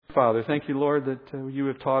Father, thank you, Lord, that you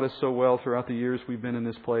have taught us so well throughout the years we've been in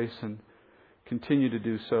this place and continue to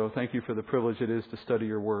do so. Thank you for the privilege it is to study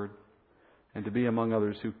your Word and to be among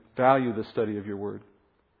others who value the study of your Word.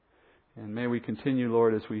 And may we continue,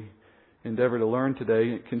 Lord, as we endeavor to learn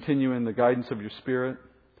today, continue in the guidance of your Spirit,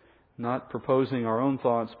 not proposing our own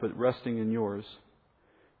thoughts, but resting in yours.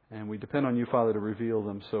 And we depend on you, Father, to reveal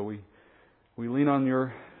them. So we lean on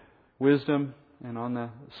your wisdom and on the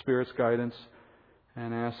Spirit's guidance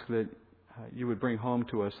and ask that you would bring home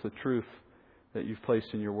to us the truth that you've placed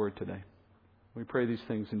in your Word today. We pray these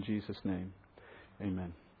things in Jesus' name.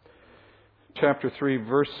 Amen. Chapter 3,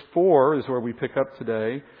 verse 4 is where we pick up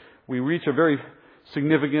today. We reach a very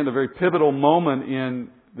significant, a very pivotal moment in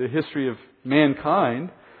the history of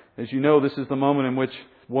mankind. As you know, this is the moment in which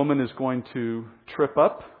woman is going to trip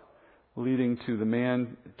up, leading to the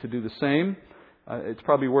man to do the same. It's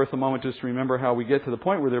probably worth a moment just to remember how we get to the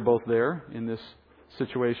point where they're both there in this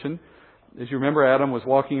situation. As you remember, Adam was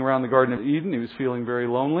walking around the Garden of Eden. He was feeling very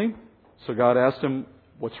lonely. So God asked him,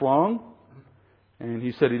 "What's wrong?" And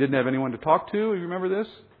he said he didn't have anyone to talk to. You remember this?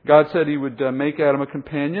 God said he would make Adam a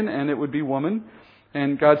companion, and it would be woman.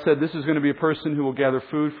 And God said, "This is going to be a person who will gather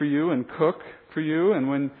food for you and cook for you. And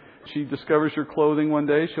when she discovers your clothing one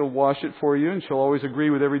day, she'll wash it for you, and she'll always agree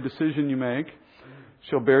with every decision you make.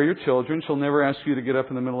 She'll bear your children. She'll never ask you to get up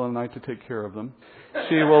in the middle of the night to take care of them.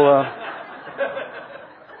 She will..."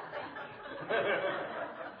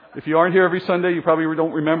 If you aren't here every Sunday, you probably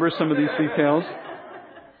don't remember some of these details.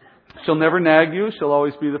 She'll never nag you. She'll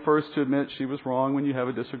always be the first to admit she was wrong when you have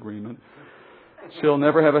a disagreement. She'll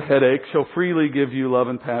never have a headache. She'll freely give you love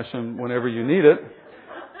and passion whenever you need it.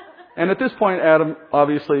 And at this point, Adam,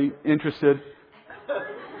 obviously interested,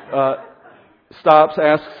 stops,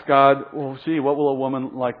 asks God, "Well, gee, what will a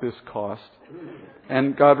woman like this cost?"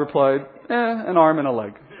 And God replied, "An arm and a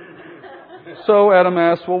leg." So Adam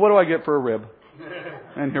asked, "Well, what do I get for a rib?"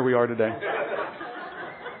 And here we are today.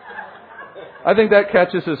 I think that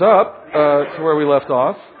catches us up to where we left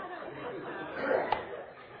off.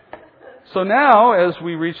 So now, as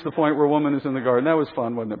we reach the point where woman is in the garden, that was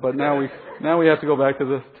fun, wasn't it? But now we have to go back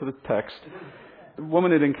to the text. The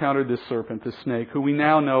woman had encountered this serpent, this snake, who we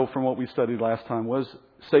now know from what we studied last time was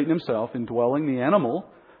Satan himself, indwelling the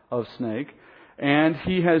animal of snake. And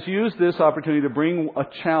he has used this opportunity to bring a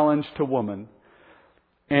challenge to woman.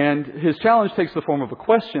 And his challenge takes the form of a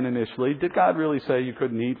question initially. Did God really say you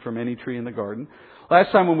couldn't eat from any tree in the garden?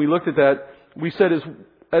 Last time when we looked at that, we said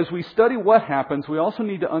as we study what happens, we also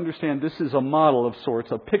need to understand this is a model of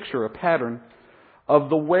sorts, a picture, a pattern of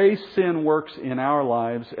the way sin works in our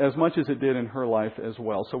lives as much as it did in her life as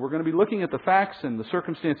well. So we're going to be looking at the facts and the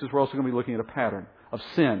circumstances. We're also going to be looking at a pattern of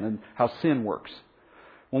sin and how sin works.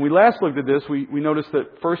 When we last looked at this, we noticed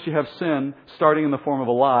that first you have sin starting in the form of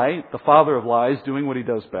a lie, the father of lies doing what he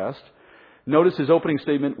does best. Notice his opening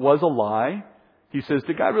statement was a lie. He says,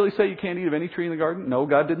 "Did God really say you can't eat of any tree in the garden?" No,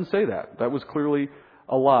 God didn't say that. That was clearly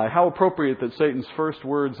a lie. How appropriate that Satan's first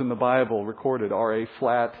words in the Bible recorded are a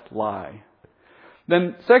flat lie.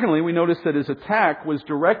 Then, secondly, we notice that his attack was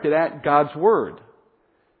directed at God's Word.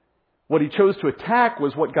 What he chose to attack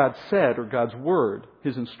was what God said, or God's Word,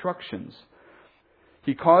 His instructions.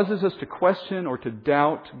 He causes us to question or to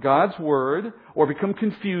doubt God's Word, or become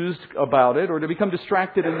confused about it, or to become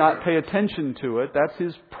distracted and not pay attention to it. That's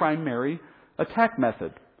his primary attack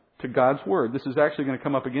method to God's Word. This is actually going to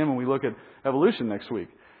come up again when we look at evolution next week.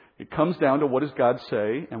 It comes down to what does God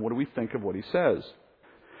say and what do we think of what He says.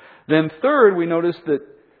 Then third, we notice that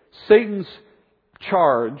Satan's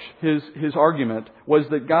charge, his argument, was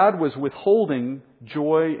that God was withholding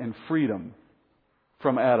joy and freedom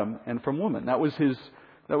from Adam and from woman. That was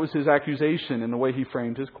his accusation in the way he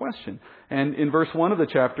framed his question. And in verse 1 of the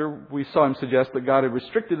chapter, we saw him suggest that God had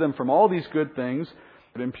restricted them from all these good things.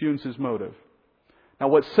 It impugns his motive. Now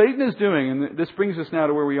what Satan is doing, and this brings us now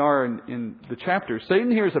to where we are in the chapter, Satan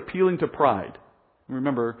here is appealing to pride.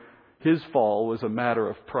 Remember, his fall was a matter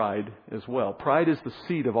of pride as well. Pride is the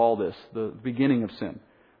seed of all this, the beginning of sin.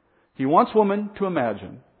 He wants woman to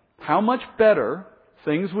imagine how much better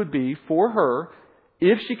things would be for her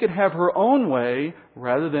if she could have her own way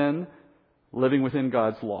rather than living within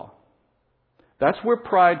God's law. That's where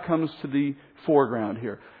pride comes to the foreground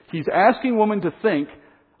here. He's asking woman to think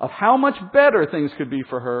of how much better things could be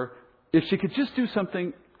for her if she could just do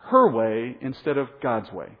something her way instead of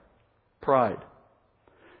God's way. Pride.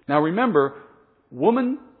 Now remember,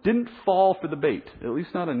 woman didn't fall for the bait, at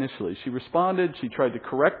least not initially. She responded, she tried to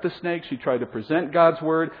correct the snake, she tried to present God's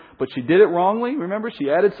Word, but she did it wrongly. Remember, she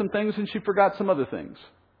added some things and she forgot some other things.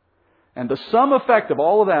 And the sum effect of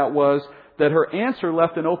all of that was that her answer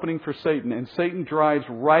left an opening for Satan, and Satan drives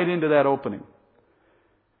right into that opening.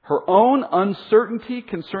 Her own uncertainty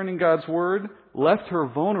concerning God's Word left her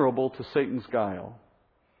vulnerable to Satan's guile.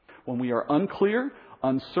 When we are unclear,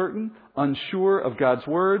 uncertain, unsure of God's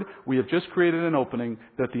Word, we have just created an opening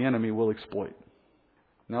that the enemy will exploit.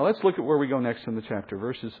 Now let's look at where we go next in the chapter.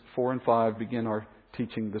 Verses 4 and 5 begin our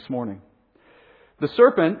teaching this morning. The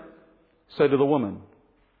serpent said to the woman,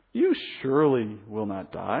 "You surely will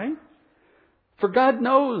not die. For God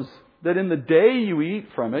knows that in the day you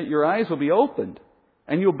eat from it, your eyes will be opened,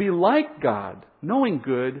 and you'll be like God, knowing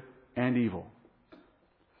good and evil."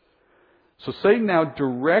 So Satan now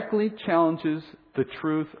directly challenges the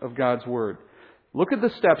truth of God's Word. Look at the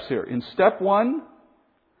steps here. In step 1,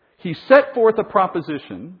 he set forth a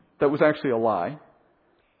proposition that was actually a lie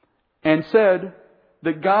and said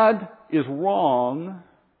that God is wrong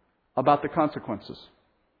about the consequences.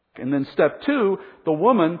 And then step 2, the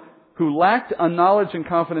woman who lacked a knowledge and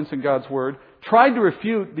confidence in God's Word tried to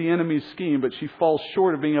refute the enemy's scheme, but she falls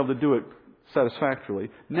short of being able to do it satisfactorily.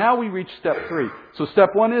 Now we reach step 3. So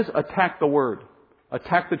step 1 is attack the Word.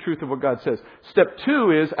 Attack the truth of what God says. Step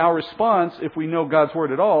 2 is our response, if we know God's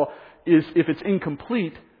Word at all, is if it's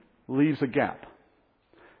incomplete, leaves a gap.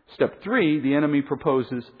 Step 3, the enemy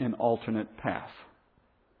proposes an alternate path.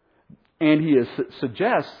 And he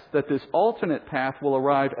suggests that this alternate path will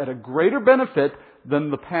arrive at a greater benefit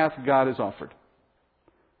than the path God has offered.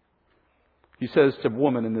 He says to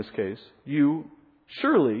woman in this case, "You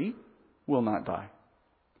surely will not die."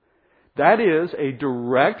 That is a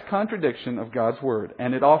direct contradiction of God's Word,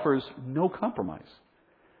 and it offers no compromise.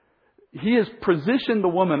 He has positioned the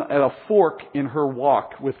woman at a fork in her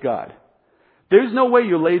walk with God. There's no way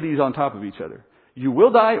you lay these on top of each other. You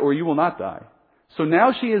will die or you will not die. So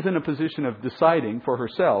now she is in a position of deciding for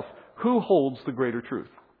herself who holds the greater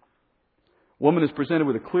truth. Woman is presented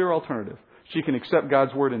with a clear alternative. She can accept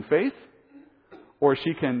God's Word in faith, or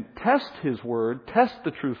she can test His Word, test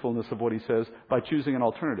the truthfulness of what He says by choosing an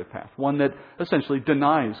alternative path, one that essentially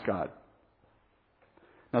denies God.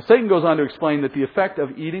 Now, Satan goes on to explain that the effect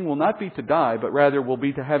of eating will not be to die, but rather will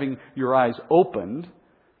be to having your eyes opened,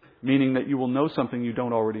 meaning that you will know something you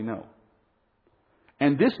don't already know.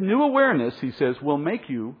 And this new awareness, he says, will make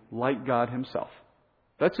you like God Himself.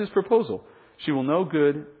 That's his proposal. She will know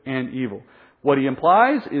good and evil. What he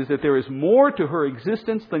implies is that there is more to her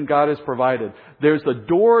existence than God has provided. There's the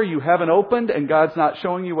door you haven't opened, and God's not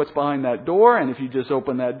showing you what's behind that door. And if you just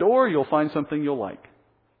open that door, you'll find something you'll like.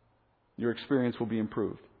 Your experience will be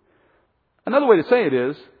improved. Another way to say it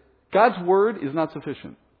is, God's Word is not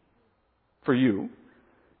sufficient for you.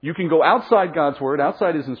 You can go outside God's Word,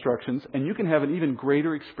 outside His instructions, and you can have an even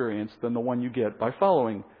greater experience than the one you get by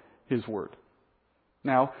following His Word.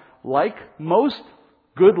 Now, like most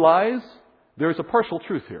good lies, there's a partial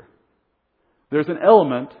truth here. There's an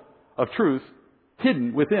element of truth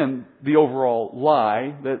hidden within the overall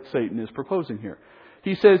lie that Satan is proposing here.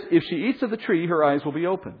 He says, if she eats of the tree, her eyes will be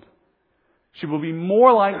opened. She will be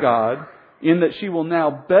more like God in that she will now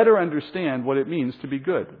better understand what it means to be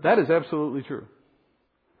good. That is absolutely true.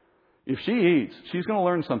 If she eats, she's going to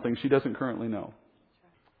learn something she doesn't currently know.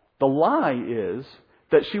 The lie is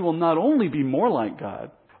that she will not only be more like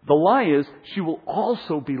God, the lie is she will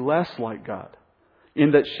also be less like God,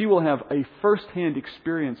 in that she will have a first-hand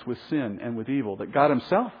experience with sin and with evil that God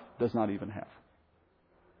Himself does not even have.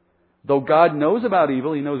 Though God knows about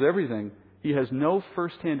evil, He knows everything, He has no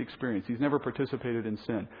first-hand experience. He's never participated in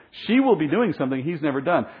sin. She will be doing something He's never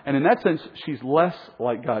done. And in that sense, she's less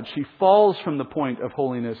like God. She falls from the point of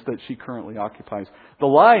holiness that she currently occupies. The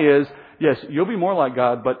lie is, yes, you'll be more like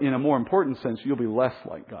God, but in a more important sense, you'll be less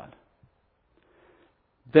like God.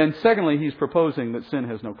 Then secondly, he's proposing that sin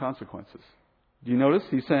has no consequences. Do you notice?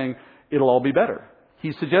 He's saying it'll all be better.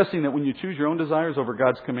 He's suggesting that when you choose your own desires over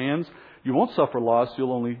God's commands, you won't suffer loss,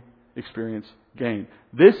 you'll only experience gain.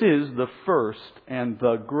 This is the first and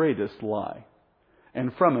the greatest lie.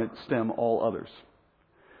 And from it stem all others.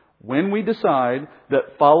 When we decide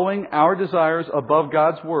that following our desires above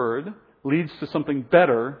God's Word leads to something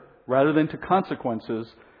better rather than to consequences,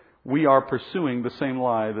 we are pursuing the same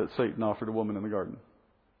lie that Satan offered a woman in the garden.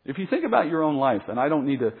 If you think about your own life, and I don't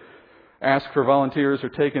need to ask for volunteers or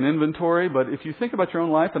take an inventory, but if you think about your own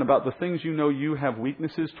life and about the things you know you have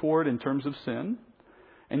weaknesses toward in terms of sin,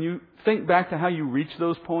 and you think back to how you reach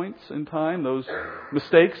those points in time, those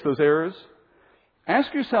mistakes, those errors,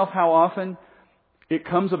 ask yourself how often it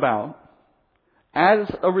comes about as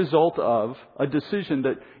a result of a decision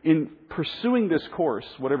that in pursuing this course,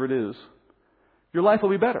 whatever it is, your life will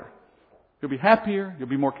be better. You'll be happier, you'll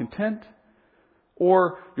be more content,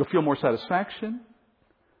 or you'll feel more satisfaction.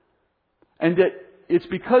 And that it's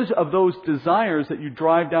because of those desires that you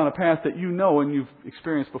drive down a path that you know and you've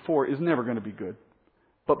experienced before is never going to be good.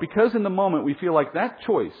 But because in the moment we feel like that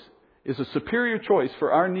choice is a superior choice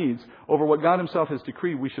for our needs over what God Himself has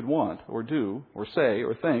decreed we should want or do or say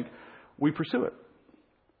or think, we pursue it.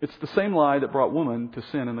 It's the same lie that brought woman to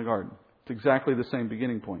sin in the garden. It's exactly the same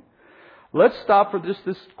beginning point. Let's stop for just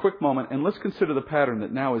this quick moment and let's consider the pattern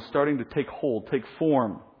that now is starting to take hold, take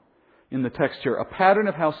form in the text here. A pattern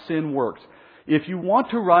of how sin works. If you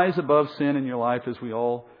want to rise above sin in your life, as we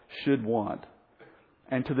all should want,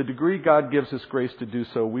 and to the degree God gives us grace to do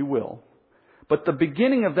so, we will. But the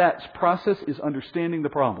beginning of that process is understanding the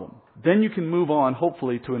problem. Then you can move on,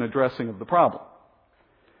 hopefully, to an addressing of the problem.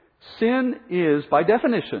 Sin is, by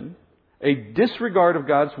definition, a disregard of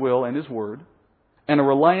God's will and His Word, and a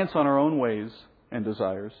reliance on our own ways and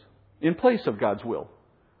desires in place of God's will.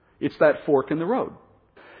 It's that fork in the road.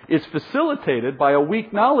 It's facilitated by a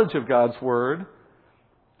weak knowledge of God's Word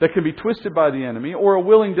that can be twisted by the enemy, or a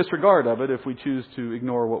willing disregard of it if we choose to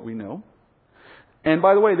ignore what we know. And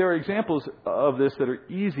by the way, there are examples of this that are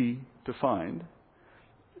easy to find.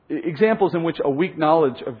 Examples in which a weak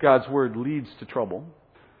knowledge of God's Word leads to trouble.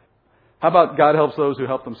 How about God helps those who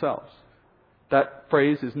help themselves? That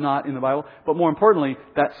phrase is not in the Bible. But more importantly,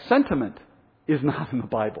 that sentiment is not in the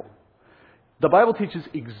Bible. The Bible teaches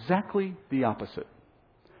exactly the opposite.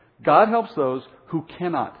 God helps those who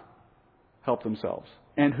cannot help themselves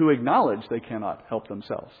and who acknowledge they cannot help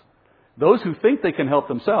themselves. Those who think they can help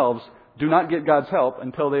themselves do not get God's help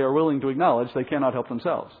until they are willing to acknowledge they cannot help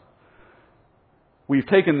themselves. We've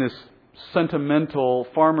taken this sentimental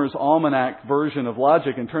farmer's almanac version of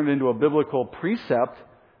logic and turned it into a biblical precept,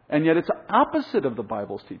 and yet it's opposite of the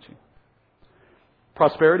Bible's teaching.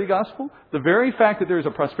 Prosperity gospel. The very fact that there is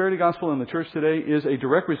a prosperity gospel in the church today is a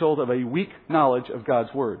direct result of a weak knowledge of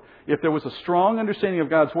God's Word. If there was a strong understanding of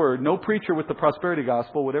God's Word, no preacher with the prosperity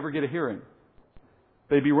gospel would ever get a hearing.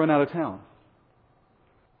 They'd be run out of town.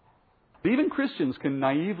 Even Christians can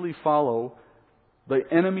naively follow the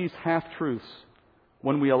enemy's half-truths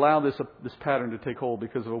when we allow this pattern to take hold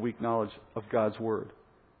because of a weak knowledge of God's Word.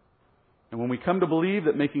 And when we come to believe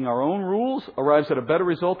that making our own rules arrives at a better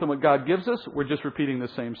result than what God gives us, we're just repeating the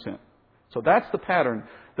same sin. So that's the pattern,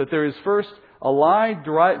 that there is first a lie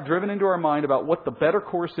driven into our mind about what the better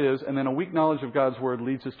course is, and then a weak knowledge of God's Word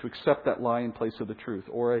leads us to accept that lie in place of the truth,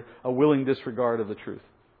 or a willing disregard of the truth.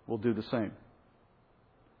 We'll do the same.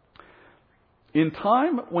 In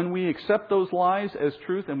time, when we accept those lies as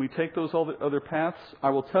truth and we take those other paths,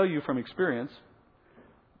 I will tell you from experience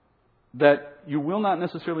that you will not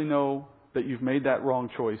necessarily know that you've made that wrong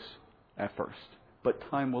choice at first. But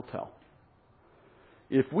time will tell.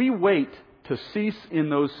 If we wait to cease in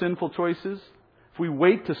those sinful choices, if we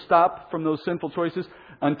wait to stop from those sinful choices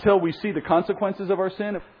until we see the consequences of our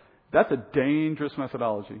sin, that's a dangerous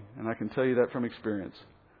methodology. And I can tell you that from experience.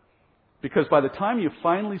 Because by the time you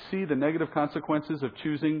finally see the negative consequences of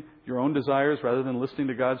choosing your own desires rather than listening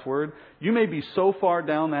to God's Word, you may be so far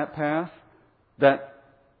down that path that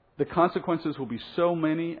the consequences will be so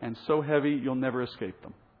many and so heavy you'll never escape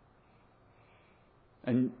them.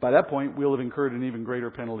 And by that point, we'll have incurred an even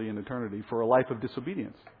greater penalty in eternity for a life of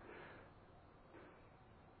disobedience.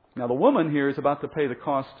 Now, the woman here is about to pay the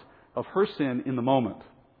cost of her sin in the moment.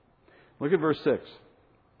 Look at verse 6.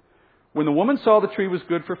 When the woman saw the tree was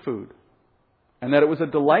good for food, and that it was a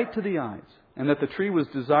delight to the eyes, and that the tree was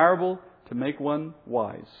desirable to make one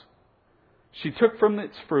wise, she took from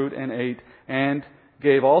its fruit and ate, and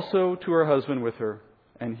gave also to her husband with her,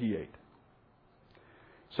 and he ate.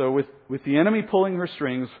 So with the enemy pulling her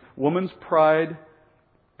strings, woman's pride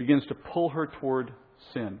begins to pull her toward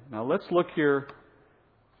sin. Now let's look here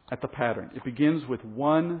at the pattern. It begins with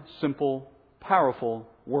one simple, powerful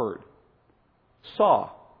word. Saw.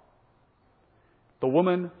 The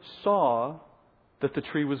woman saw that the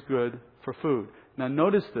tree was good for food. Now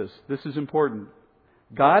notice this. This is important.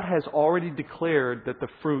 God has already declared that the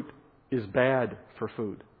fruit is bad for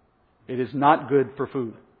food. It is not good for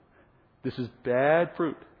food. This is bad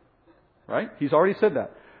fruit. Right? He's already said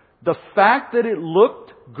that. The fact that it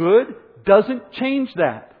looked good doesn't change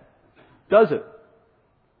that. Does it?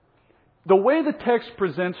 The way the text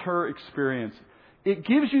presents her experience, it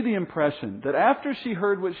gives you the impression that after she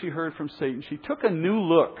heard what she heard from Satan, she took a new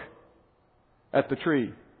look at the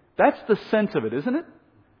tree. That's the sense of it, isn't it?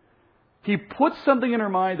 He puts something in her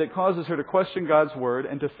mind that causes her to question God's Word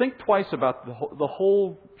and to think twice about the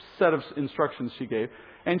whole set of instructions she gave.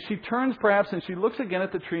 And she turns perhaps and she looks again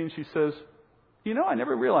at the tree and she says, I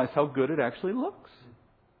never realized how good it actually looks.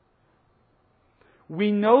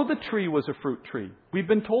 We know the tree was a fruit tree. We've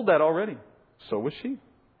been told that already. So was she.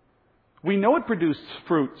 We know it produced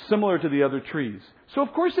fruit similar to the other trees. So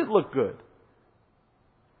of course it looked good.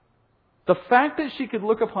 The fact that she could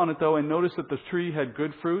look upon it, though, and notice that the tree had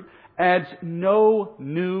good fruit adds no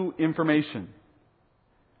new information.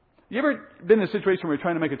 You ever been in a situation where you're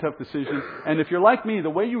trying to make a tough decision, and if you're like me, the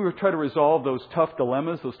way you try to resolve those tough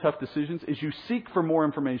dilemmas, those tough decisions, is you seek for more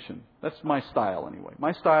information. That's my style anyway.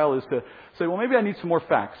 My style is to say, well, maybe I need some more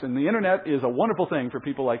facts. And the internet is a wonderful thing for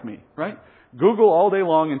people like me, right? Google all day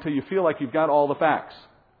long until you feel like you've got all the facts.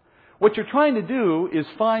 What you're trying to do is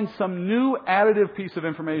find some new additive piece of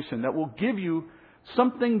information that will give you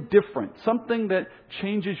something different, something that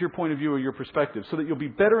changes your point of view or your perspective, so that you'll be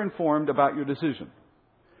better informed about your decision.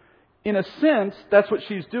 In a sense, that's what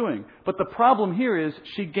she's doing. But the problem here is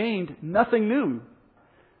she gained nothing new.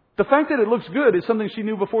 The fact that it looks good is something she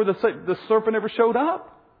knew before the serpent ever showed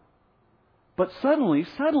up. But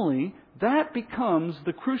suddenly, that becomes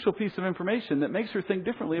the crucial piece of information that makes her think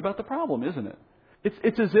differently about the problem, isn't it?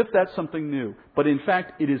 It's as if that's something new. But in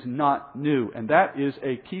fact, it is not new. And that is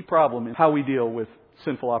a key problem in how we deal with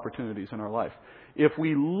sinful opportunities in our life. If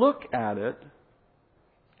we look at it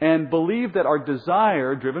and believe that our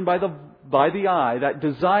desire, driven by the eye, that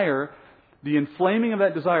desire, the inflaming of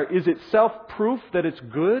that desire, is itself proof that it's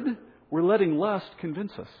good, we're letting lust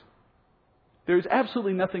convince us. There's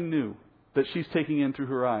absolutely nothing new that she's taking in through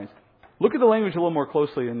her eyes. Look at the language a little more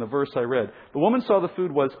closely in the verse I read. The woman saw the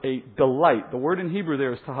food was a delight. The word in Hebrew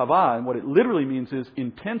there is tahava, and what it literally means is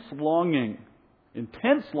intense longing.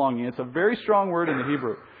 Intense longing. It's a very strong word in the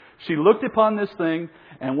Hebrew. She looked upon this thing,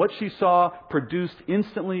 and what she saw produced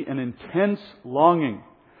instantly an intense longing.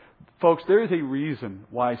 Folks, there is a reason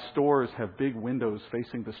why stores have big windows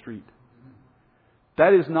facing the street.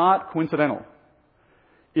 That is not coincidental.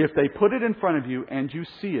 If they put it in front of you and you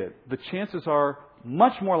see it, the chances are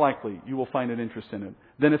much more likely you will find an interest in it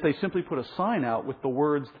than if they simply put a sign out with the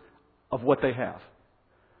words of what they have.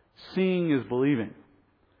 Seeing is believing.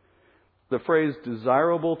 The phrase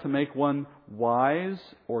desirable to make one wise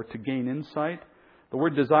or to gain insight. The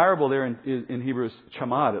word desirable there in Hebrew is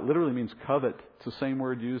chamad. It literally means covet. It's the same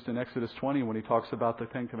word used in Exodus 20 when he talks about the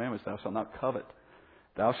Ten Commandments. Thou shalt not covet.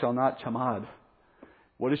 Thou shalt not chamad.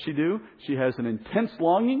 What does she do? She has an intense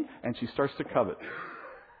longing and she starts to covet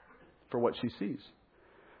for what she sees.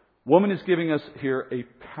 Woman is giving us here a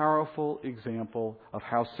powerful example of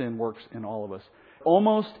how sin works in all of us.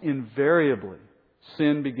 Almost invariably,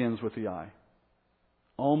 sin begins with the eye.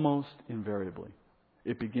 Almost invariably.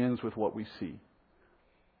 It begins with what we see.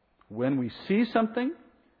 When we see something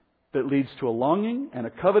that leads to a longing and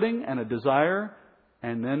a coveting and a desire,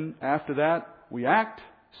 and then after that we act,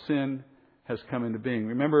 sin has come into being.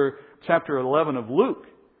 Remember chapter 11 of Luke.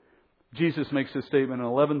 Jesus makes this statement in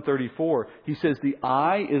 11:34. He says, the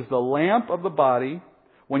eye is the lamp of the body.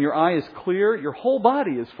 When your eye is clear, your whole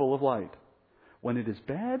body is full of light. When it is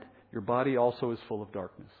bad, your body also is full of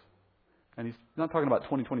darkness. And he's not talking about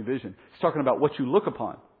 20/20 vision. He's talking about what you look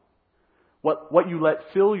upon. What you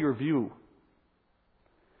let fill your view.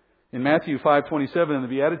 In Matthew 5:27 in the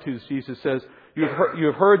Beatitudes, Jesus says, you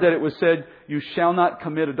have heard that it was said, you shall not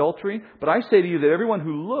commit adultery. But I say to you that everyone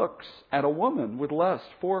who looks at a woman with lust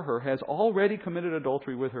for her has already committed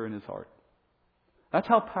adultery with her in his heart. That's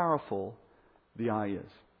how powerful the eye is.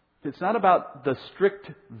 It's not about the strict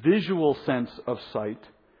visual sense of sight,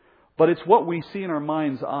 but it's what we see in our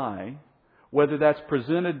mind's eye, whether that's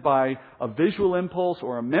presented by a visual impulse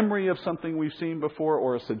or a memory of something we've seen before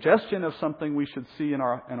or a suggestion of something we should see in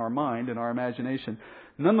our mind, in our imagination.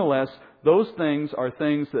 Nonetheless, those things are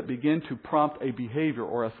things that begin to prompt a behavior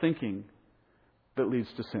or a thinking that leads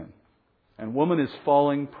to sin. And woman is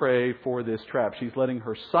falling prey for this trap. She's letting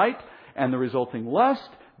her sight and the resulting lust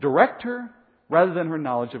direct her rather than her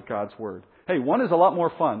knowledge of God's Word. Hey, one is a lot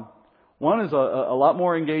more fun. One is a lot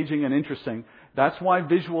more engaging and interesting. That's why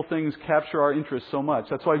visual things capture our interest so much.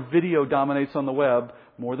 That's why video dominates on the web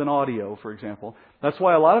more than audio, for example. That's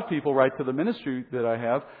why a lot of people write to the ministry that I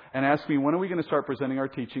have and ask me, when are we going to start presenting our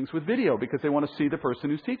teachings with video? Because they want to see the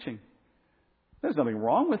person who's teaching. There's nothing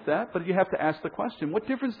wrong with that, but you have to ask the question, what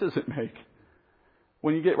difference does it make?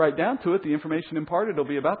 When you get right down to it, the information imparted will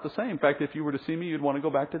be about the same. In fact, if you were to see me, you'd want to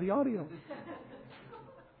go back to the audio.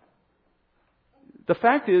 The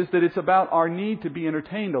fact is that it's about our need to be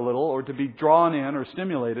entertained a little or to be drawn in or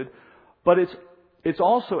stimulated, but it's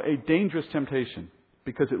also a dangerous temptation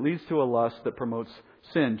because it leads to a lust that promotes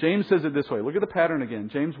sin. James says it this way. Look at the pattern again.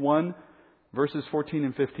 James 1, verses 14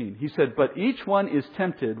 and 15. He said, but each one is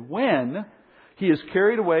tempted when he is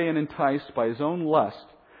carried away and enticed by his own lust.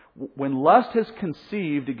 When lust has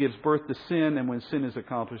conceived, it gives birth to sin, and when sin is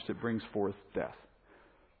accomplished, it brings forth death.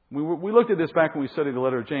 We looked at this back when we studied the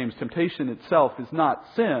letter of James. Temptation itself is not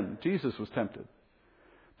sin. Jesus was tempted.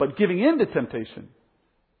 But giving in to temptation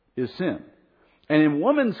is sin. And in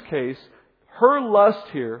woman's case, Her lust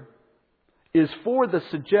here is for the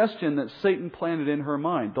suggestion that Satan planted in her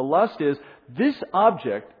mind. The lust is, this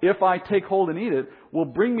object, if I take hold and eat it, will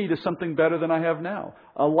bring me to something better than I have now.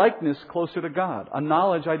 A likeness closer to God. A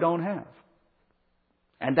knowledge I don't have.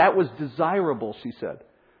 And that was desirable, she said.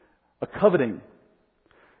 A coveting.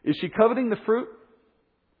 Is she coveting the fruit?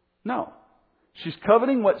 No. She's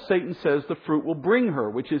coveting what Satan says the fruit will bring her,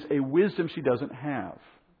 which is a wisdom she doesn't have.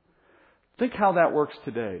 Think how that works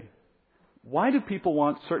today. Why do people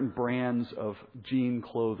want certain brands of jean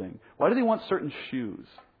clothing? Why do they want certain shoes?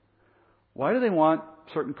 Why do they want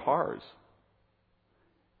certain cars?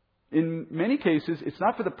 In many cases, it's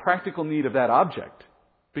not for the practical need of that object.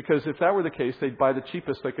 Because if that were the case, they'd buy the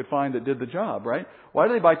cheapest they could find that did the job, right? Why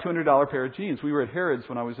do they buy $200 pair of jeans? We were at Harrods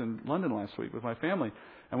when I was in London last week with my family,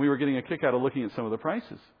 and we were getting a kick out of looking at some of the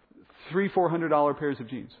prices. $300-$400 pairs of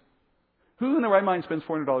jeans. Who in their right mind spends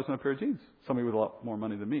 $400 on a pair of jeans? Somebody with a lot more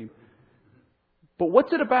money than me. But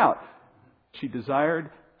what's it about? She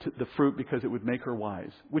desired the fruit because it would make her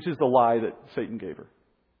wise, which is the lie that Satan gave her.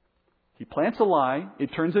 He plants a lie,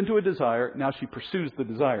 it turns into a desire, now she pursues the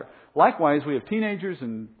desire. Likewise, we have teenagers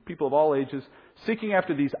and people of all ages seeking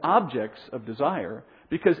after these objects of desire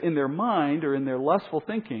because in their mind or in their lustful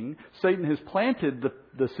thinking, Satan has planted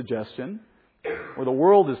the suggestion, or the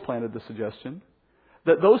world has planted the suggestion,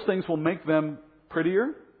 that those things will make them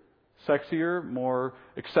prettier, sexier, more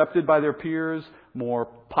accepted by their peers, more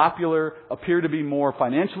popular, appear to be more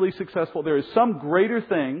financially successful. There is some greater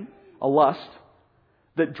thing, a lust,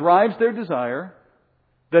 that drives their desire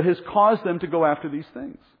that has caused them to go after these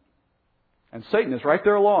things. And Satan is right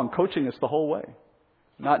there along, coaching us the whole way.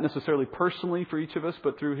 Not necessarily personally for each of us,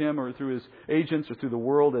 but through him or through his agents or through the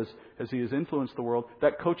world as he has influenced the world.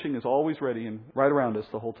 That coaching is always ready and right around us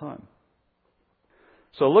the whole time.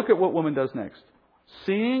 So look at what woman does next.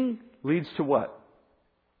 Seeing leads to what?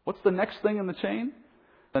 What's the next thing in the chain?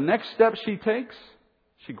 The next step she takes,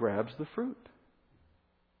 she grabs the fruit.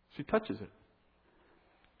 She touches it.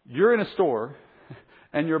 You're in a store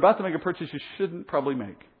and you're about to make a purchase you shouldn't probably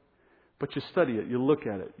make. But you study it, you look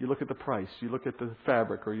at it, you look at the price, you look at the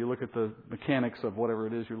fabric, or you look at the mechanics of whatever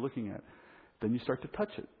it is you're looking at. Then you start to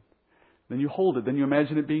touch it. Then you hold it. Then you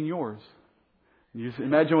imagine it being yours. You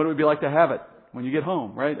imagine what it would be like to have it when you get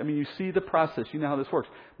home, right? I mean, you see the process. You know how this works.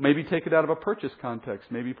 Maybe take it out of a purchase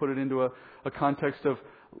context. Maybe put it into a context of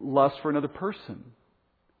lust for another person.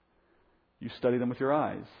 You study them with your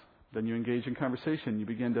eyes. Then you engage in conversation. You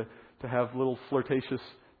begin to have little flirtatious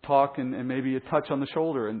talk and maybe a touch on the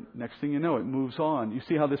shoulder. And next thing you know, it moves on. You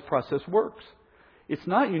see how this process works. It's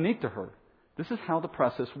not unique to her. This is how the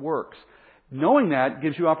process works. Knowing that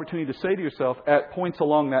gives you opportunity to say to yourself at points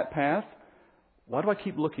along that path, why do I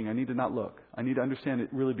keep looking? I need to not look. I need to understand it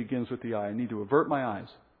really begins with the eye. I need to avert my eyes.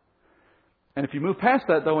 And if you move past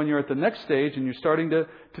that, though, and you're at the next stage and you're starting to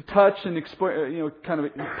touch and kind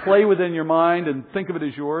of play within your mind and think of it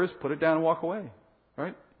as yours, put it down and walk away.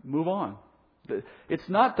 Right? Move on. It's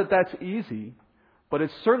not that that's easy, but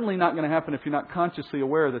it's certainly not going to happen if you're not consciously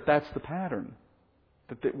aware that that's the pattern,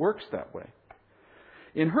 that it works that way.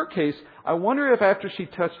 In her case, I wonder if after she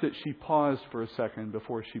touched it, she paused for a second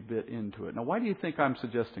before she bit into it. Now, why do you think I'm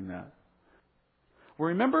suggesting that? Well,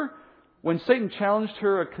 remember when Satan challenged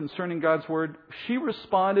her concerning God's Word, she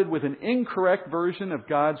responded with an incorrect version of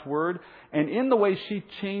God's Word. And in the way she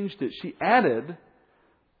changed it, she added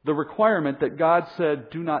the requirement that God said,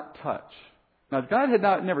 do not touch. Now, God had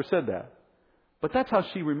never said that. But that's how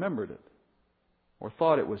she remembered it. Or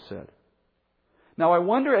thought it was said. Now, I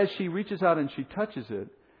wonder as she reaches out and she touches it,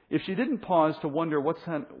 if she didn't pause to wonder,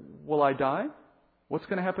 will I die? What's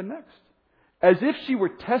going to happen next? As if she were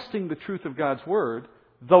testing the truth of God's Word,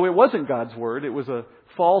 though it wasn't God's Word, it was a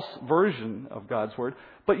false version of God's Word.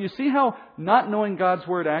 But you see how not knowing God's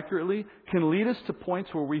Word accurately can lead us to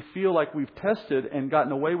points where we feel like we've tested and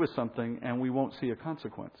gotten away with something and we won't see a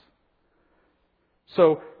consequence.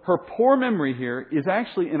 So her poor memory here is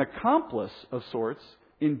actually an accomplice of sorts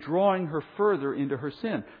in drawing her further into her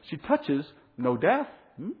sin. She touches no death.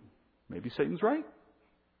 Maybe Satan's right.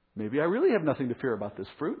 Maybe I really have nothing to fear about this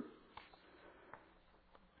fruit.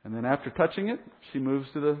 And then after touching it, she moves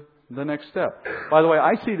to the next step. By the way,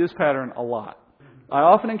 I see this pattern a lot. I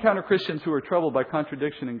often encounter Christians who are troubled by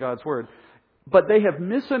contradiction in God's Word, but they have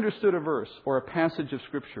misunderstood a verse or a passage of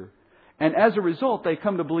Scripture. And as a result, they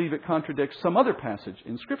come to believe it contradicts some other passage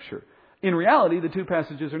in Scripture. In reality, the two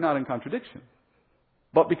passages are not in contradiction.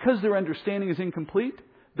 But because their understanding is incomplete,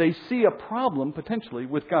 They see a problem, potentially,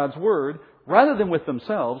 with God's Word rather than with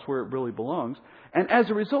themselves, where it really belongs. And as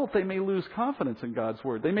a result, they may lose confidence in God's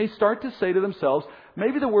Word. They may start to say to themselves,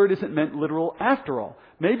 maybe the Word isn't meant literal after all.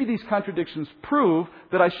 Maybe these contradictions prove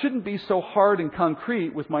that I shouldn't be so hard and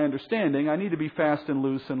concrete with my understanding. I need to be fast and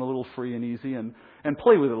loose and a little free and easy and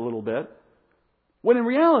play with it a little bit. When in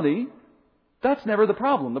reality, that's never the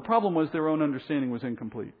problem. The problem was their own understanding was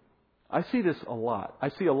incomplete. I see this a lot. I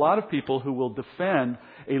see a lot of people who will defend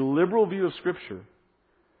a liberal view of Scripture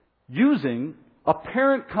using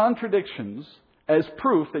apparent contradictions as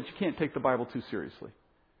proof that you can't take the Bible too seriously.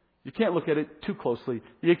 You can't look at it too closely.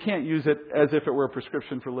 You can't use it as if it were a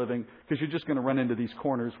prescription for living, because you're just going to run into these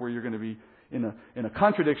corners where you're going to be in a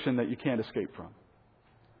contradiction that you can't escape from.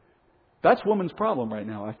 That's woman's problem right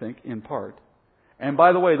now, I think, in part. And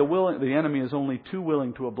by the way, the enemy is only too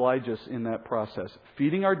willing to oblige us in that process,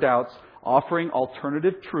 feeding our doubts, offering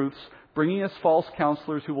alternative truths, bringing us false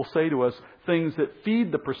counselors who will say to us things that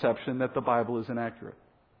feed the perception that the Bible is inaccurate.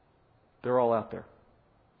 They're all out there.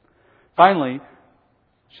 Finally,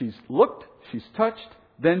 she's looked, she's touched,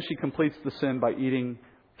 then she completes the sin by eating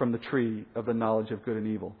from the tree of the knowledge of good and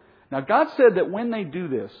evil. Now, God said that when they do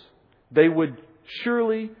this, they would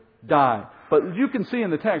surely die. But you can see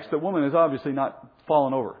in the text that woman is obviously not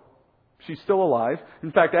fallen over. She's still alive.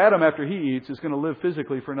 In fact, Adam, after he eats, is going to live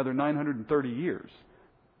physically for another 930 years.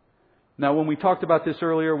 Now, when we talked about this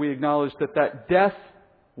earlier, we acknowledged that death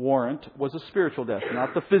warrant was a spiritual death,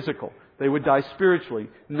 not the physical. They would die spiritually,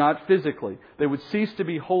 not physically. They would cease to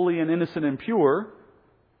be holy and innocent and pure,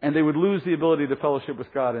 and they would lose the ability to fellowship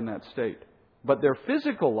with God in that state. But their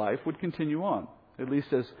physical life would continue on, at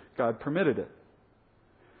least as God permitted it.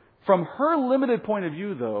 From her limited point of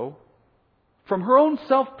view, though, from her own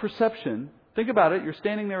self-perception, think about it. You're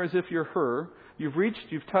standing there as if you're her. You've reached,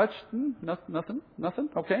 you've touched. Nothing.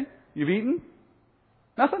 Okay. You've eaten.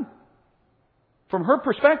 Nothing. From her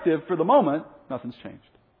perspective, for the moment, nothing's changed.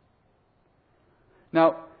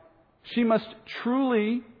 Now, she must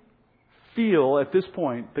truly feel at this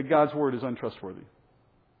point that God's Word is untrustworthy.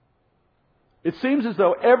 It seems as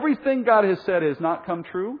though everything God has said has not come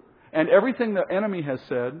true, and everything the enemy has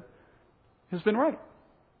said has been right.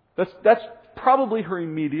 That's probably her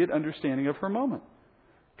immediate understanding of her moment.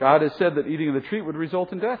 God has said that eating of the tree would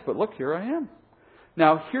result in death, but look, here I am.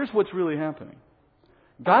 Now, here's what's really happening.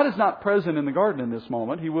 God is not present in the garden in this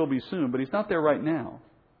moment. He will be soon, but He's not there right now.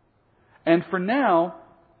 And for now,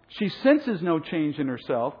 she senses no change in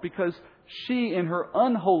herself because she, in her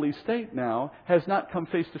unholy state now, has not come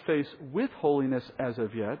face to face with holiness as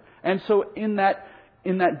of yet. And so in that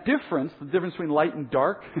difference, the difference between light and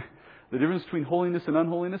dark, the difference between holiness and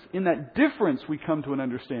unholiness, in that difference we come to an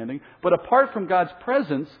understanding. But apart from God's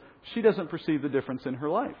presence, she doesn't perceive the difference in her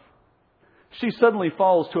life. She suddenly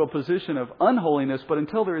falls to a position of unholiness, but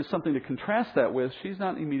until there is something to contrast that with, she's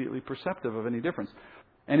not immediately perceptive of any difference.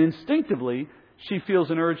 And instinctively, she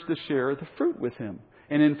feels an urge to share the fruit with Him.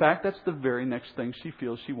 And in fact, that's the very next thing she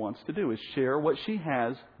feels she wants to do, is share what she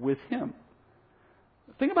has with Him.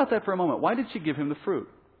 Think about that for a moment. Why did she give Him the fruit?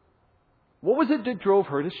 What was it that drove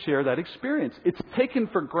her to share that experience? It's taken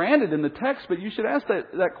for granted in the text, but you should ask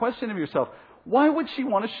that question of yourself. Why would she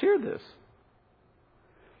want to share this?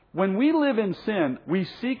 When we live in sin, we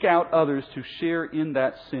seek out others to share in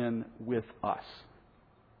that sin with us.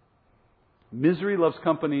 Misery loves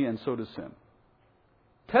company, and so does sin.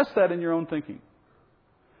 Test that in your own thinking.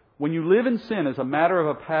 When you live in sin as a matter of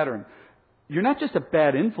a pattern, you're not just a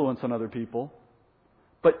bad influence on other people,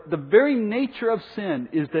 but the very nature of sin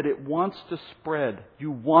is that it wants to spread.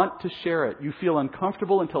 You want to share it. You feel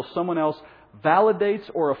uncomfortable until someone else validates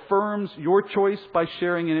or affirms your choice by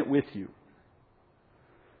sharing in it with you.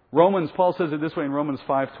 Paul says it this way in Romans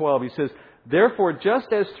 5:12. He says, "Therefore,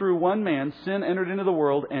 just as through one man sin entered into the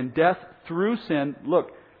world, and death through sin,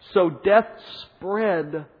 look, so death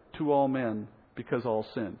spread to all men because all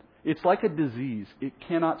sinned." It's like a disease. It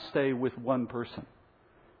cannot stay with one person.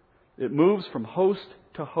 It moves from host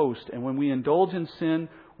to host. And when we indulge in sin,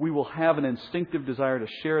 we will have an instinctive desire to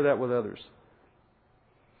share that with others.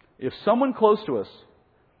 If someone close to us,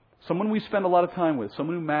 someone we spend a lot of time with,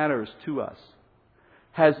 someone who matters to us,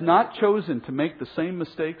 has not chosen to make the same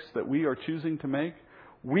mistakes that we are choosing to make,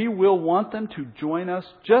 we will want them to join us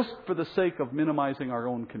just for the sake of minimizing our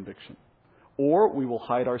own conviction. Or we will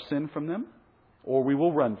hide our sin from them, or we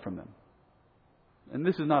will run from them. And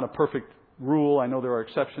this is not a perfect rule. I know there are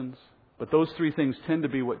exceptions. But those three things tend to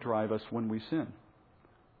be what drive us when we sin.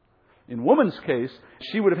 In woman's case,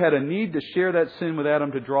 she would have had a need to share that sin with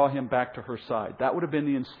Adam to draw him back to her side. That would have been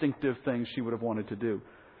the instinctive thing she would have wanted to do.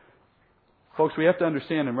 Folks, we have to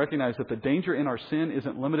understand and recognize that the danger in our sin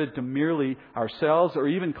isn't limited to merely ourselves or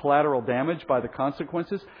even collateral damage by the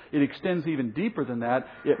consequences. It extends even deeper than that.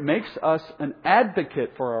 It makes us an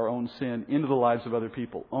advocate for our own sin into the lives of other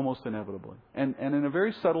people, almost inevitably. And in a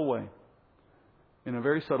very subtle way. In a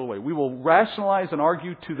very subtle way. We will rationalize and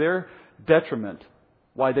argue to their detriment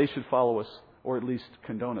why they should follow us or at least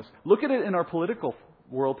condone us. Look at it in our political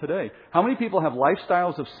world today. How many people have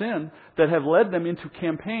lifestyles of sin that have led them into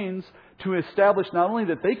campaigns to establish not only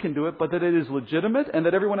that they can do it, but that it is legitimate and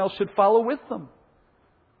that everyone else should follow with them?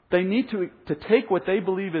 They need to take what they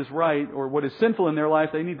believe is right or what is sinful in their life,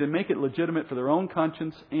 they need to make it legitimate for their own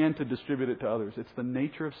conscience and to distribute it to others. It's the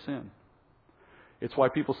nature of sin. It's why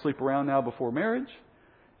people sleep around now before marriage.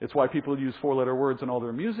 It's why people use four-letter words in all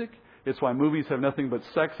their music. It's why movies have nothing but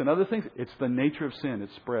sex and other things. It's the nature of sin. It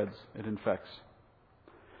spreads. It infects.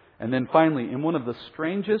 And then finally, in one of the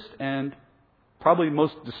strangest and probably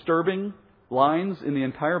most disturbing lines in the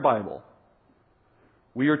entire Bible,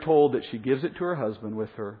 we are told that she gives it to her husband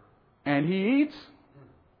with her, and he eats.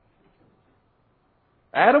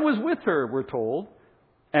 Adam was with her, we're told,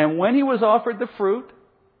 and when he was offered the fruit,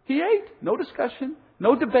 he ate. No discussion,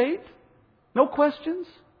 no debate, no questions.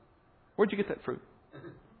 Where'd you get that fruit?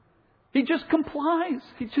 He just complies.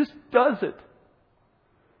 He just does it.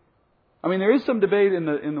 I mean, there is some debate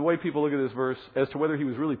in the way people look at this verse as to whether he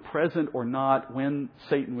was really present or not when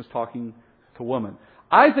Satan was talking to woman.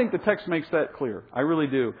 I think the text makes that clear. I really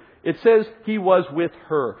do. It says he was with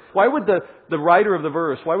her. Why would the writer of the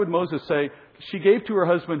verse, why would Moses say she gave to her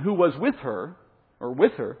husband who was with her, or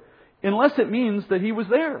with her, unless it means that he was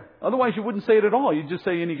there? Otherwise you wouldn't say it at all. You'd just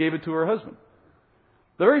say, and he gave it to her husband.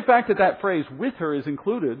 The very fact that that phrase, with her, is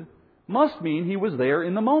included must mean he was there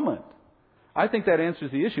in the moment. I think that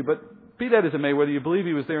answers the issue, but be that as it may, whether you believe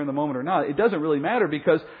he was there in the moment or not, it doesn't really matter,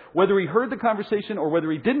 because whether he heard the conversation or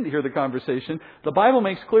whether he didn't hear the conversation, the Bible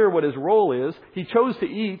makes clear what his role is. He chose to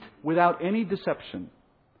eat without any deception.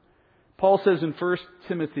 Paul says in 1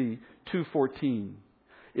 Timothy 2:14,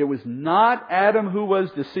 it was not Adam who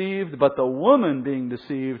was deceived, but the woman being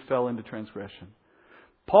deceived fell into transgression.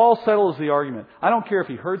 Paul settles the argument. I don't care if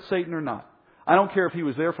he heard Satan or not. I don't care if he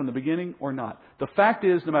was there from the beginning or not. The fact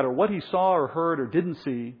is, no matter what he saw or heard or didn't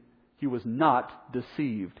see, he was not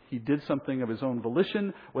deceived. He did something of his own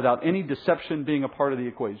volition without any deception being a part of the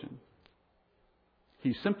equation.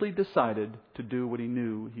 He simply decided to do what he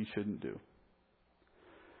knew he shouldn't do.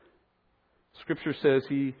 Scripture says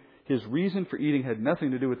his reason for eating had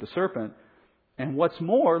nothing to do with the serpent. And what's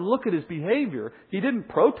more, look at his behavior. He didn't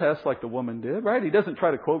protest like the woman did, right? He doesn't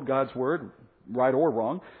try to quote God's word, right or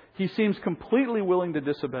wrong. He seems completely willing to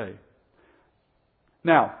disobey.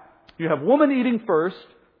 Now, you have woman eating first,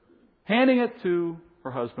 handing it to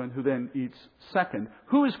her husband, who then eats second.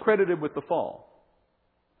 Who is credited with the fall?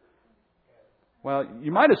 Well,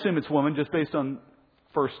 you might assume it's woman just based on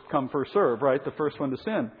first come, first serve, right? The first one to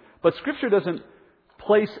sin. But Scripture doesn't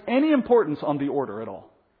place any importance on the order at all.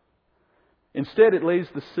 Instead, it lays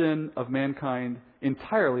the sin of mankind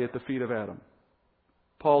entirely at the feet of Adam.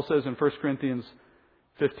 Paul says in 1 Corinthians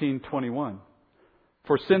 15:21,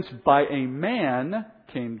 for since by a man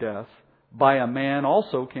came death, by a man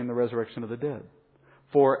also came the resurrection of the dead.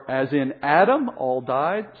 For as in Adam all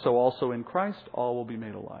died, so also in Christ all will be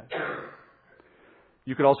made alive.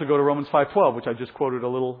 You could also go to Romans 5:12, which I just quoted a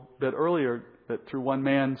little bit earlier, that through one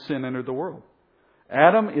man sin entered the world.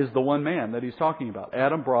 Adam is the one man that he's talking about.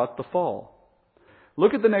 Adam brought the fall.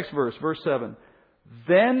 Look at the next verse, verse 7.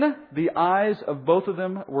 Then the eyes of both of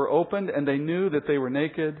them were opened, and they knew that they were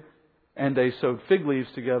naked, and they sewed fig leaves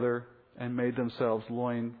together and made themselves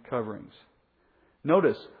loin coverings.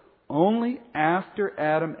 Notice, only after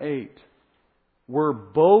Adam ate were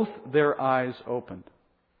both their eyes opened.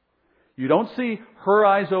 You don't see her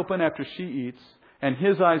eyes open after she eats and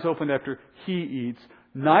his eyes opened after he eats.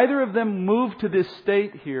 Neither of them moved to this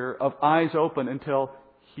state here of eyes open until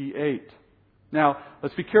he ate. Now,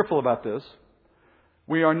 let's be careful about this.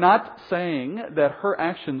 We are not saying that her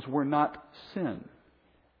actions were not sin.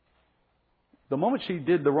 The moment she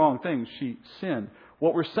did the wrong thing, she sinned.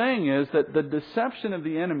 What we're saying is that the deception of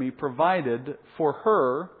the enemy provided for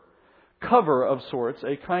her cover of sorts,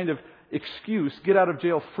 a kind of excuse, get out of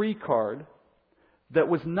jail free card, that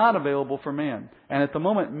was not available for man. And at the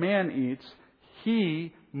moment man eats,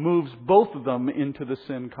 he moves both of them into the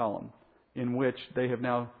sin column in which they have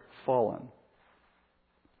now fallen.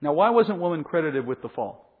 Now, why wasn't woman credited with the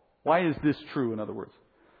fall? Why is this true, in other words?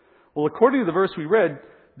 Well, according to the verse we read,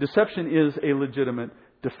 deception is a legitimate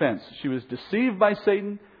defense. She was deceived by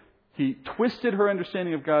Satan. He twisted her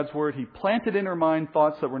understanding of God's Word. He planted in her mind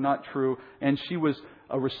thoughts that were not true. And she was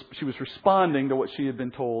she was responding to what she had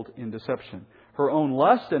been told in deception. Her own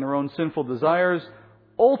lust and her own sinful desires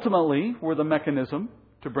ultimately were the mechanism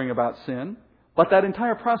to bring about sin, but that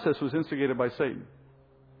entire process was instigated by Satan.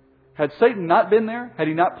 Had Satan not been there, had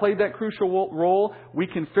he not played that crucial role, we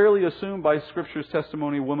can fairly assume by Scripture's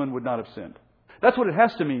testimony, woman would not have sinned. That's what it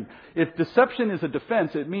has to mean. If deception is a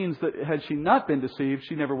defense, it means that had she not been deceived,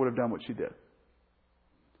 she never would have done what she did.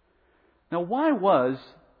 Now, why was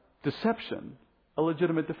deception a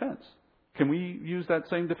legitimate defense? Can we use that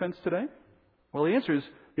same defense today? Well, the answer is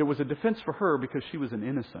it was a defense for her because she was an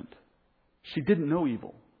innocent. She didn't know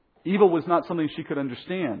evil. Evil was not something she could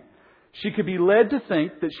understand. She could be led to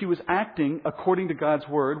think that she was acting according to God's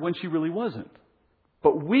Word when she really wasn't.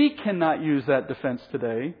 But we cannot use that defense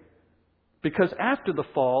today because after the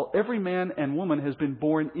fall, every man and woman has been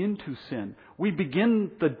born into sin. We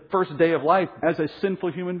begin the first day of life as a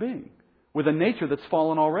sinful human being with a nature that's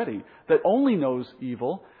fallen already, that only knows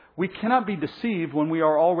evil. We cannot be deceived when we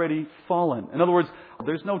are already fallen. In other words,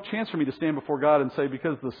 there's no chance for me to stand before God and say,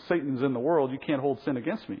 because the Satan's in the world, you can't hold sin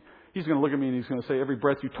against me. He's going to look at me and he's going to say, every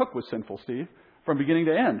breath you took was sinful, Steve, from beginning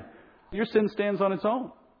to end. Your sin stands on its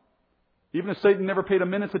own. Even if Satan never paid a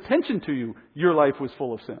minute's attention to you, your life was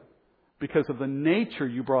full of sin because of the nature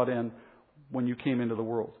you brought in when you came into the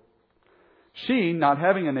world. She, not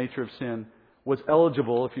having a nature of sin, was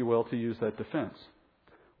eligible, if you will, to use that defense.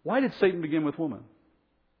 Why did Satan begin with woman?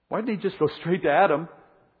 Why didn't he just go straight to Adam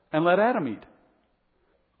and let Adam eat?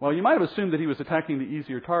 Well, you might have assumed that he was attacking the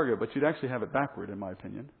easier target, but you'd actually have it backward, in my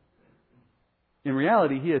opinion. In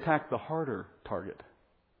reality, he attacked the harder target.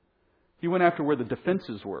 He went after where the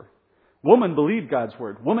defenses were. Woman believed God's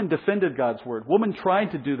Word. Woman defended God's Word. Woman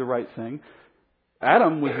tried to do the right thing.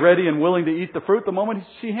 Adam was ready and willing to eat the fruit the moment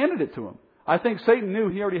she handed it to him. I think Satan knew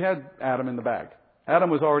he already had Adam in the bag. Adam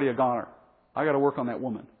was already a goner. I got to work on that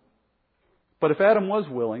woman. But if Adam was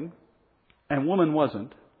willing and woman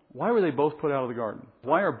wasn't, why were they both put out of the garden?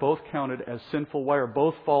 Why are both counted as sinful? Why are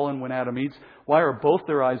both fallen when Adam eats? Why are both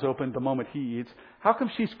their eyes opened the moment he eats? How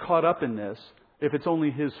come she's caught up in this if it's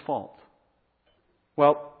only his fault?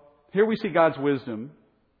 Well, here we see God's wisdom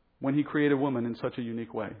when He created woman in such a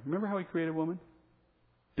unique way. Remember how He created woman?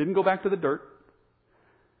 Didn't go back to the dirt.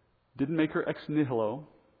 Didn't make her ex nihilo.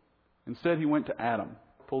 Instead, He went to Adam,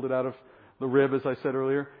 pulled it out of the rib, as I said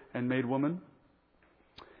earlier, and made woman.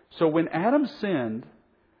 So when Adam sinned,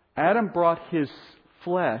 Adam brought his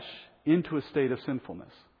flesh into a state of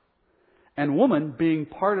sinfulness. And woman, being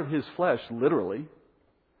part of his flesh, literally,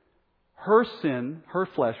 her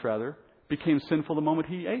flesh, became sinful the moment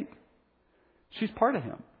he ate. She's part of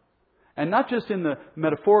him. And not just in the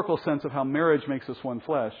metaphorical sense of how marriage makes us one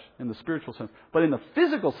flesh, in the spiritual sense, but in the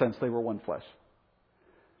physical sense, they were one flesh.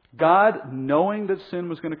 God, knowing that sin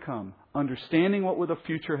was going to come, understanding what the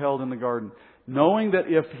future held in the garden, knowing that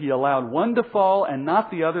if He allowed one to fall and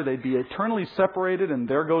not the other, they'd be eternally separated, and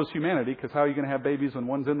there goes humanity, because how are you going to have babies when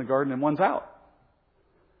one's in the garden and one's out?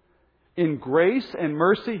 In grace and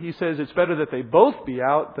mercy, He says it's better that they both be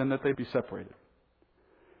out than that they be separated.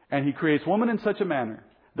 And He creates woman in such a manner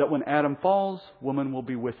that when Adam falls, woman will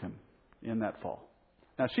be with him in that fall.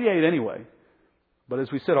 Now, she ate anyway, but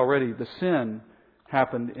as we said already, the sin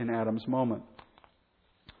happened in Adam's moment.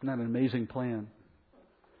 Isn't that an amazing plan?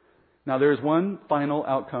 Now, there is one final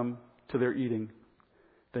outcome to their eating.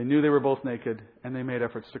 They knew they were both naked, and they made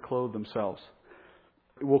efforts to clothe themselves.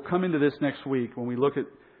 We'll come into this next week when we look at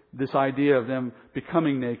this idea of them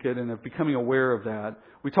becoming naked and of becoming aware of that.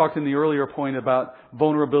 We talked in the earlier point about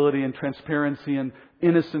vulnerability and transparency and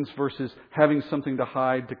innocence versus having something to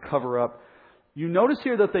hide, to cover up. You notice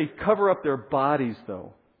here that they cover up their bodies,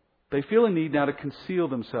 though. They feel a need now to conceal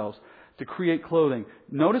themselves, to create clothing.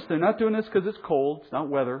 Notice they're not doing this because it's cold. It's not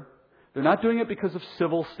weather. They're not doing it because of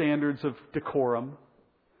civil standards of decorum.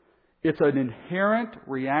 It's an inherent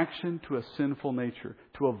reaction to a sinful nature,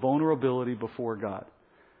 to a vulnerability before God.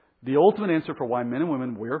 The ultimate answer for why men and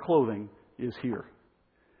women wear clothing is here.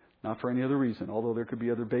 Not for any other reason, although there could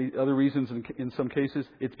be other reasons in some cases.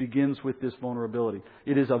 It begins with this vulnerability.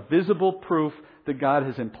 It is a visible proof that God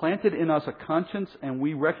has implanted in us a conscience, and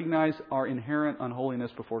we recognize our inherent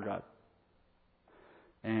unholiness before God.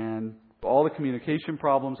 And all the communication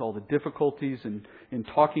problems, all the difficulties in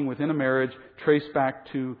talking within a marriage trace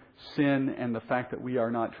back to sin and the fact that we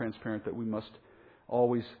are not transparent, that we must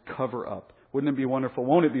always cover up. Wouldn't it be wonderful,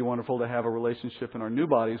 won't it be wonderful to have a relationship in our new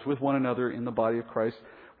bodies with one another in the body of Christ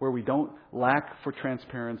where we don't lack for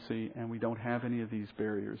transparency and we don't have any of these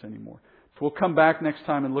barriers anymore. So we'll come back next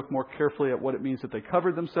time and look more carefully at what it means that they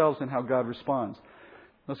covered themselves and how God responds.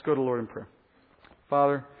 Let's go to the Lord in prayer.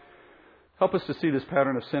 Father, help us to see this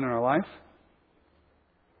pattern of sin in our life.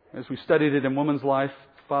 As we studied it in woman's life,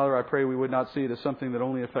 Father, I pray we would not see it as something that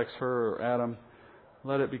only affects her or Adam.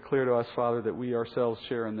 Let it be clear to us, Father, that we ourselves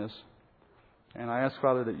share in this. And I ask,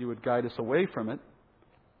 Father, that you would guide us away from it.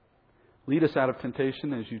 Lead us out of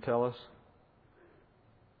temptation, as you tell us.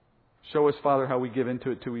 Show us, Father, how we give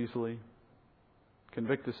into it too easily.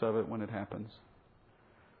 Convict us of it when it happens.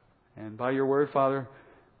 And by your word, Father,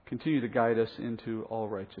 continue to guide us into all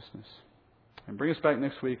righteousness. And bring us back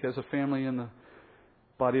next week as a family in the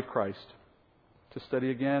body of Christ to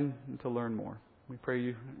study again and to learn more. We pray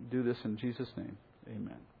you do this in Jesus' name.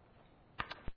 Amen.